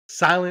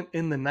Silent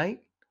in the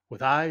night,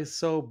 with eyes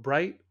so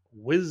bright,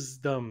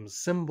 wisdom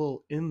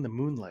symbol in the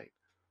moonlight.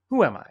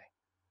 Who am I?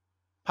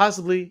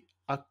 Possibly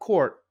a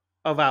court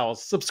of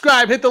owls.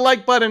 Subscribe, hit the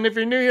like button if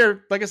you're new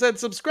here. Like I said,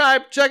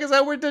 subscribe. Check us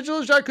out. We're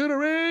Digital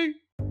Charcuterie.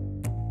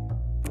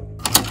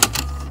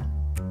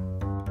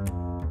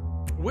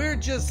 We're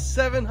just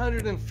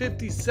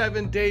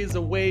 757 days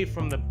away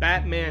from the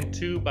Batman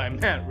 2 by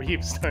Matt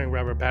Reeves starring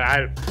Robert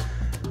Pattinson.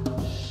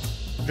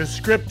 The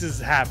script is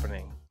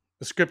happening.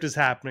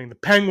 The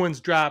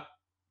Penguins dropped,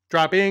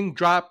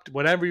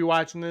 whatever you're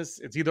watching this.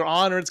 It's either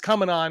on or it's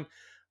coming on.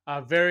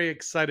 Very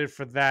excited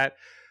for that.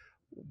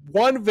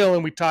 One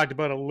villain we talked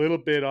about a little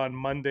bit on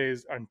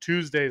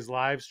Tuesday's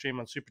live stream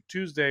on Super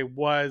Tuesday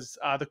was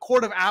the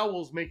Court of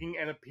Owls making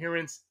an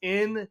appearance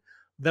in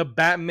the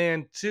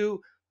Batman 2.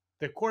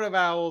 The Court of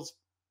Owls,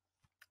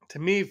 to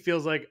me,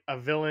 feels like a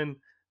villain.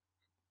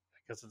 I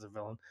guess it's a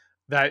villain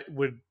that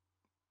would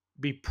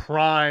be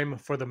prime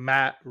for the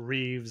Matt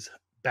Reeves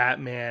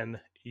Batman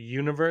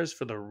universe,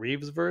 for the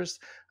Reevesverse.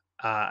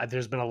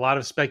 There's been a lot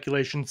of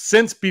speculation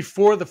since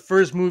before the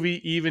first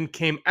movie even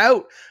came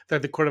out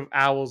that the Court of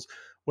Owls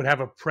would have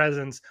a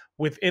presence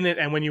within it.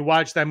 And when you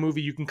watch that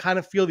movie, you can kind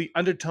of feel the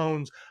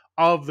undertones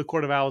of the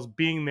Court of Owls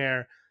being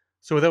there.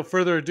 So without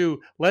further ado,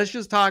 let's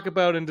just talk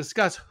about and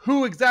discuss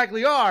who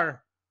exactly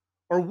are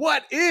or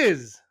what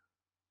is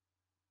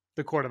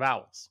the Court of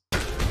Owls.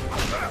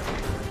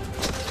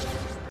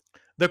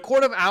 The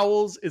Court of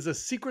Owls is a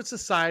secret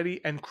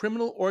society and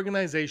criminal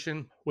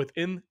organization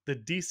within the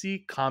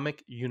DC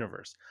comic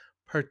universe,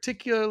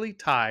 particularly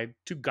tied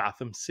to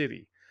Gotham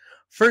City.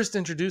 First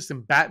introduced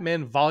in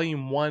Batman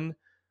Volume 1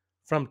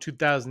 from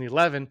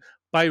 2011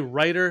 by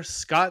writer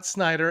Scott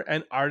Snyder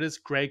and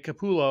artist Greg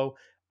Capullo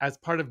as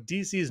part of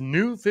DC's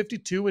New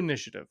 52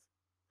 initiative.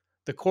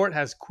 The Court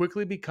has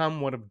quickly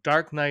become one of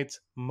Dark Knight's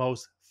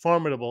most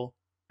formidable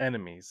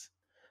enemies.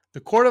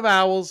 The Court of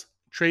Owls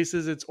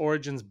traces its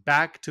origins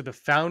back to the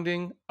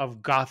founding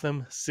of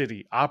Gotham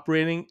City,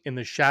 operating in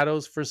the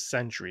shadows for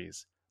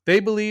centuries. They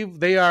believe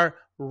they are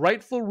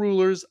rightful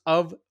rulers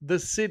of the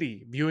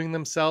city, viewing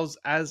themselves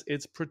as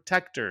its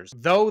protectors.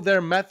 Though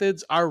their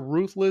methods are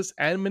ruthless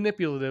and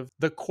manipulative,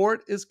 the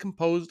court is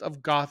composed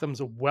of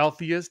Gotham's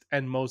wealthiest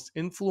and most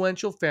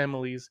influential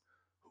families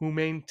who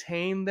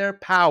maintain their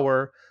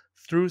power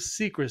through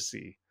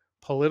secrecy,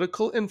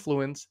 political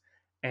influence,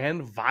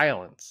 and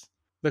violence.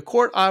 The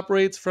court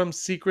operates from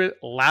secret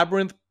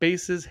labyrinth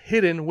bases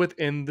hidden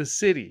within the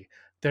city.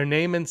 Their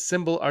name and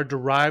symbol are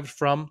derived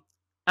from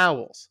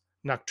owls,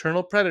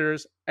 nocturnal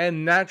predators,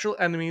 and natural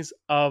enemies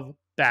of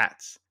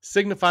bats,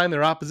 signifying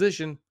their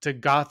opposition to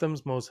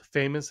Gotham's most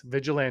famous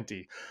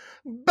vigilante,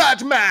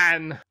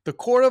 Batman! The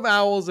Court of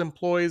Owls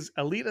employs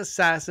elite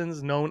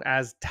assassins known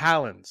as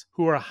Talons,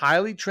 who are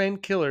highly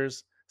trained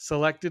killers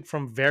selected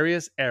from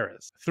various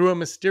eras. Through a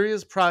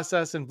mysterious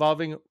process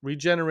involving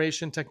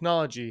regeneration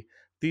technology,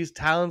 these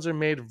Talons are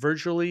made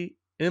virtually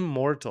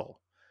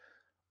immortal,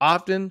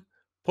 often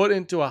put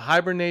into a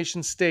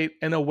hibernation state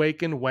and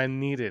awakened when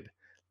needed.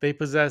 They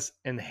possess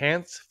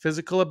enhanced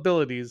physical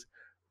abilities,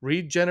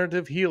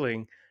 regenerative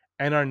healing,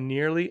 and are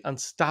nearly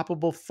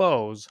unstoppable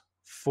foes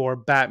for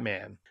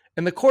Batman.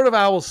 In the Court of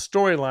Owls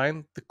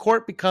storyline, the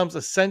court becomes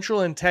a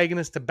central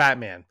antagonist to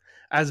Batman.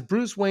 As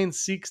Bruce Wayne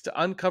seeks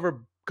to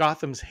uncover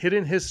Gotham's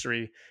hidden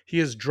history, he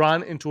is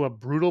drawn into a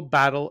brutal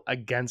battle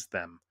against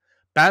them.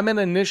 Batman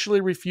initially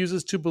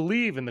refuses to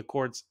believe in the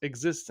court's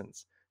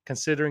existence,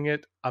 considering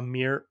it a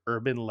mere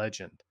urban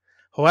legend.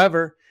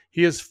 However,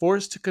 he is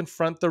forced to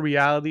confront the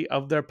reality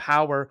of their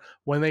power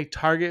when they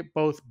target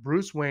both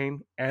Bruce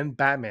Wayne and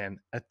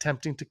Batman,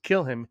 attempting to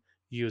kill him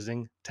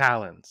using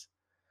Talons.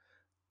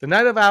 The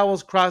Night of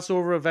Owls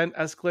crossover event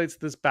escalates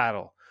this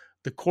battle.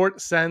 The court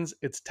sends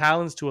its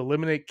Talons to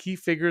eliminate key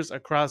figures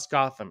across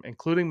Gotham,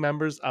 including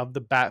members of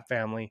the Bat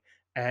family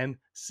and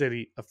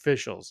city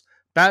officials.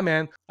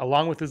 Batman,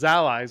 along with his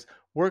allies,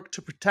 work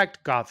to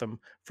protect Gotham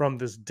from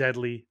this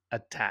deadly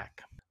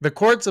attack. The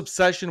court's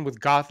obsession with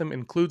Gotham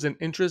includes an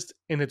interest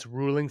in its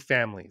ruling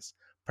families,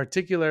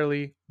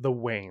 particularly the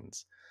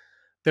Waynes.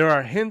 There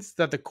are hints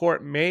that the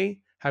court may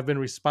have been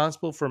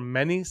responsible for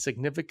many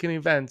significant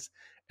events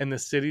in the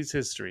city's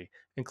history,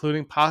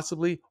 including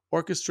possibly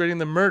orchestrating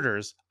the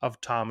murders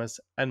of Thomas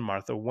and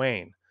Martha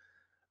Wayne,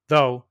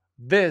 though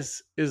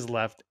this is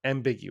left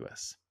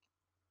ambiguous.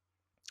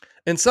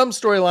 In some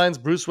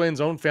storylines, Bruce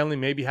Wayne's own family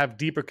maybe have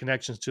deeper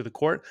connections to the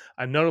court.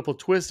 A notable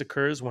twist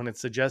occurs when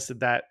it's suggested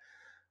that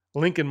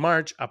Lincoln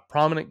March, a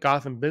prominent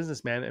Gotham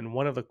businessman and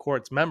one of the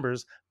court's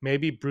members, may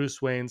be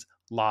Bruce Wayne's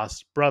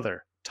lost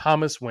brother,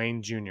 Thomas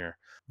Wayne Jr.,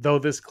 though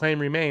this claim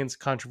remains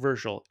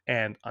controversial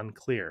and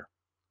unclear.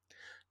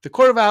 The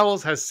Court of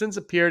Owls has since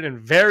appeared in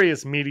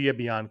various media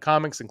beyond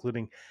comics,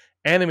 including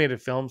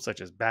animated films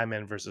such as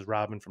Batman vs.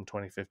 Robin from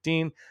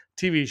 2015,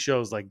 TV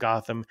shows like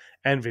Gotham,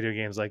 and video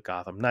games like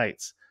Gotham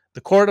Knights.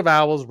 The Court of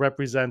Owls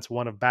represents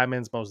one of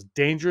Batman's most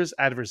dangerous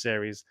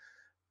adversaries,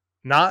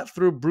 not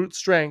through brute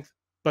strength,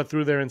 but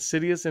through their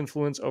insidious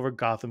influence over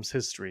Gotham's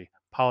history,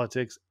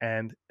 politics,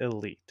 and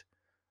elite.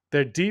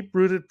 Their deep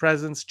rooted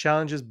presence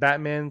challenges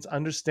Batman's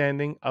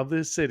understanding of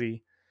the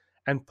city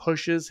and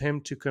pushes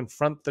him to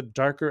confront the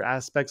darker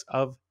aspects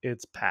of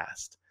its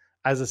past.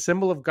 As a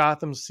symbol of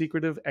Gotham's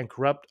secretive and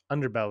corrupt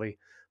underbelly,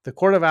 the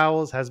Court of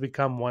Owls has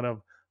become one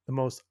of the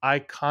most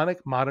iconic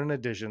modern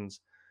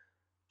additions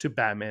to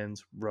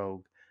Batman's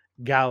Rogue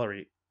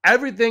Gallery.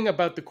 Everything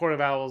about the Court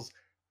of Owls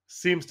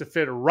seems to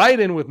fit right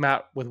in with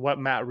what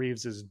Matt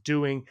Reeves is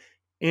doing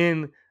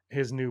in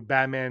his new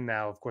Batman.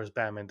 Now, of course,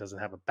 Batman doesn't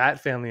have a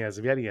Bat family as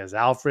of yet. He has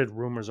Alfred.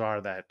 Rumors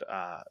are that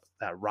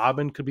that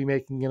Robin could be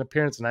making an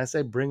appearance, and I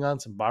say bring on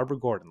some Barbara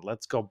Gordon.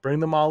 Let's go, bring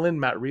them all in.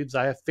 Matt Reeves,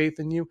 I have faith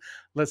in you.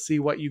 Let's see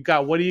what you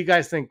got. What do you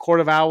guys think? Court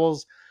of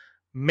Owls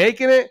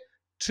making it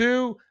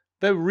to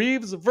the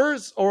Reeves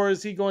verse, or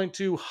is he going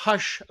to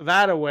hush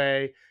that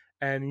away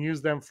and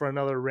use them for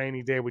another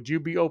rainy day? Would you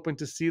be open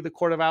to see the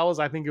Court of Owls?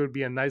 I think it would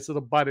be a nice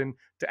little button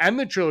to end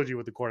the trilogy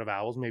with the Court of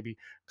Owls, maybe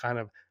kind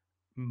of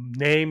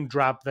name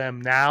drop them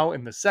now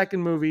in the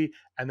second movie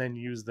and then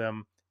use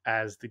them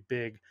as the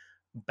big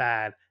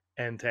bad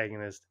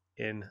antagonist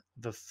in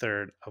the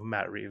third of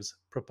Matt Reeves'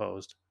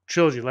 proposed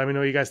trilogy. Let me know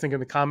what you guys think in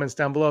the comments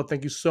down below.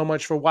 Thank you so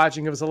much for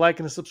watching. Give us a like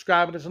and a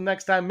subscribe. And until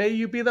next time, may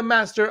you be the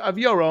master of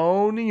your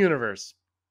own universe.